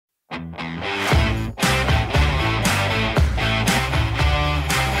Hi,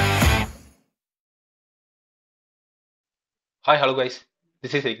 hello guys.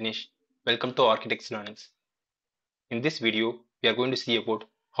 This is Ignish. Welcome to Architects Learnings. In this video, we are going to see about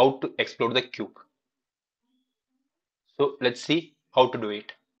how to explore the cube. So let's see how to do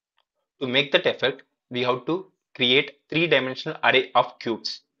it. To make that effect, we have to create three-dimensional array of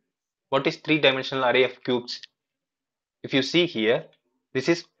cubes. What is three-dimensional array of cubes? If you see here, this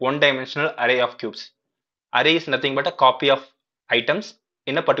is one-dimensional array of cubes. Array is nothing but a copy of items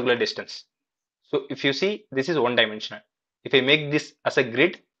in a particular distance. So if you see, this is one-dimensional. If I make this as a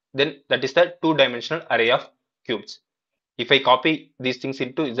grid, then that is the two-dimensional array of cubes. If I copy these things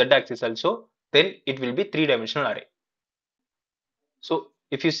into z-axis also, then it will be three-dimensional array. So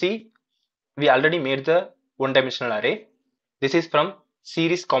if you see, we already made the one-dimensional array. This is from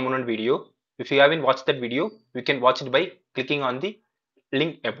series component video. If you haven't watched that video, you can watch it by clicking on the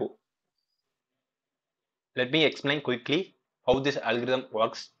link above. Let me explain quickly how this algorithm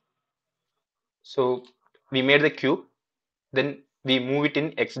works. So we made the cube, then we move it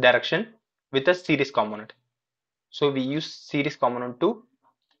in x direction with a series component. So we use series component to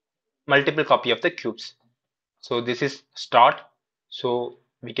multiple copy of the cubes. So this is start, so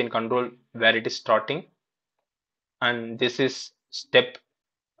we can control where it is starting, and this is step,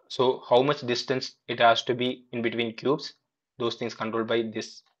 so how much distance it has to be in between cubes. Those things controlled by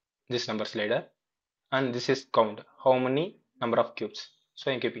this number slider, and this is count, how many number of cubes. So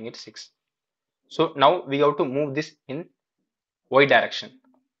I'm keeping it 6. So now we have to move this in y direction.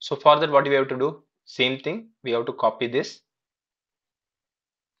 So for that, what do we have to do? Same thing, we have to copy this.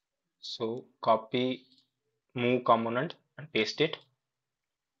 So copy move component and paste it.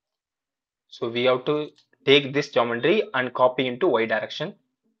 So we have to take this geometry and copy into y direction.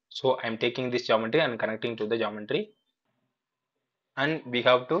 So I'm taking this geometry and connecting to the geometry, and we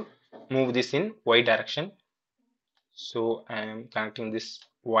have to move this in y direction. So I am connecting this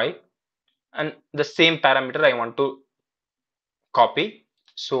y, and the same parameter I want to copy.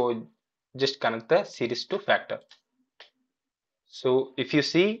 So just connect the series to factor. So if you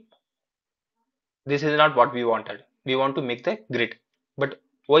see, this is not what we wanted. We want to make the grid. But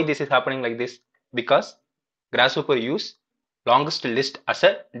why this is happening like this? Because Grasshopper use longest list as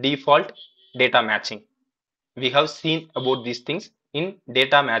a default data matching. We have seen about these things in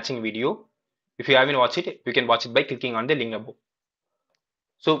data matching video. If you haven't watched it, you can watch it by clicking on the link above.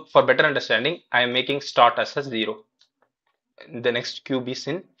 So for better understanding, I am making start as a 0. The next cube is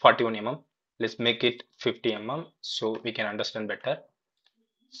in 41 mm. Let's make it 50 mm so we can understand better.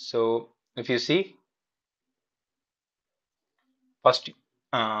 So if you see, first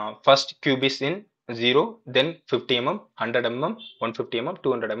cube is in 0, then 50 mm, 100 mm, 150 mm,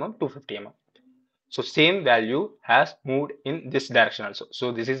 200 mm, 250 mm. So same value has moved in this direction also.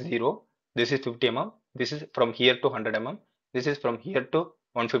 So this is 0, this is 50 mm, this is from here to 100 mm, this is from here to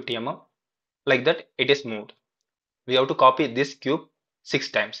 150 mm. Like that it is moved. We have to copy this cube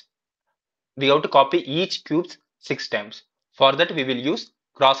 6 times. We have to copy each cube 6 times. For that we will use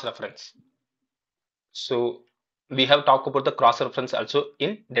cross reference. So we have talked about the cross reference also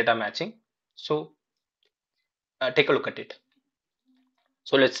in data matching. So take a look at it.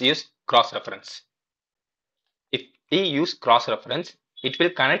 So let's use cross reference. If we use cross reference, it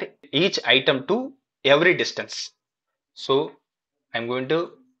will connect each item to every distance. So I'm going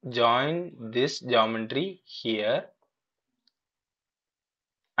to join this geometry here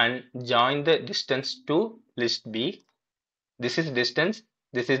and join the distance to list B. This is distance,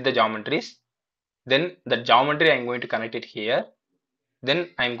 this is the geometries. Then the geometry I'm going to connect it here. Then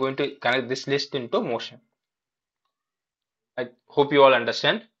I'm going to connect this list into motion. I hope you all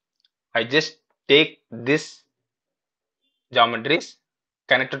understand. I just take this geometries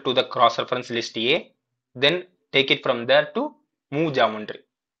connected to the cross reference list A, then take it from there to move geometry.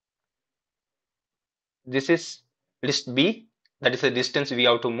 This is list B, that is the distance we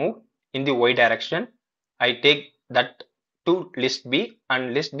have to move in the y direction. I take that to list B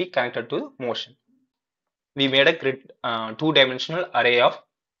and list B connected to motion. We made a grid, two-dimensional array of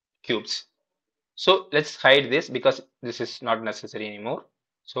cubes. So let's hide this because this is not necessary anymore.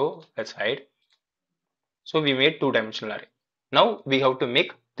 So let's hide. So we made two-dimensional array. Now we have to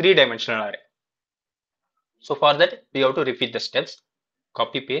make three-dimensional array. So for that we have to repeat the steps.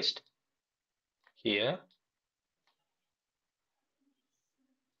 Copy paste here.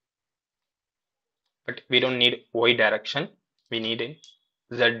 But we don't need y direction. We need in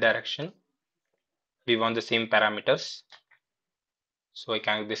z direction. We want the same parameters. So I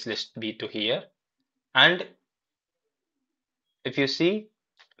connect this list B to here. And if you see,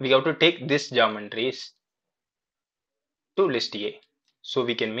 we have to take this geometries to list A. So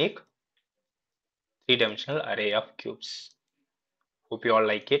we can make three-dimensional array of cubes. Hope you all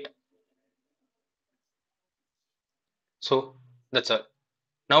like it. So that's all.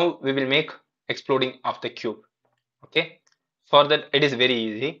 Now we will make exploding of the cube. Okay. For that, it is very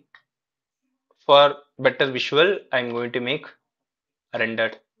easy. For better visual, I'm going to make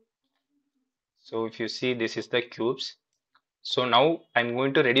rendered. So if you see, this is the cubes. So now I'm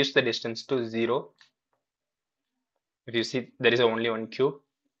going to reduce the distance to 0. If you see, there is only one cube.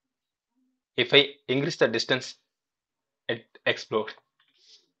 If I increase the distance, it explodes.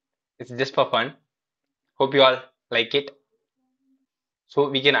 It's just for fun. Hope you all like it. So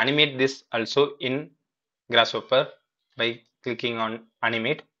we can animate this also in Grasshopper by clicking on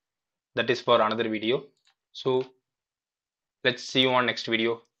animate. That is for another video. So let's see you on next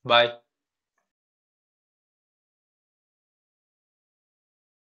video. Bye.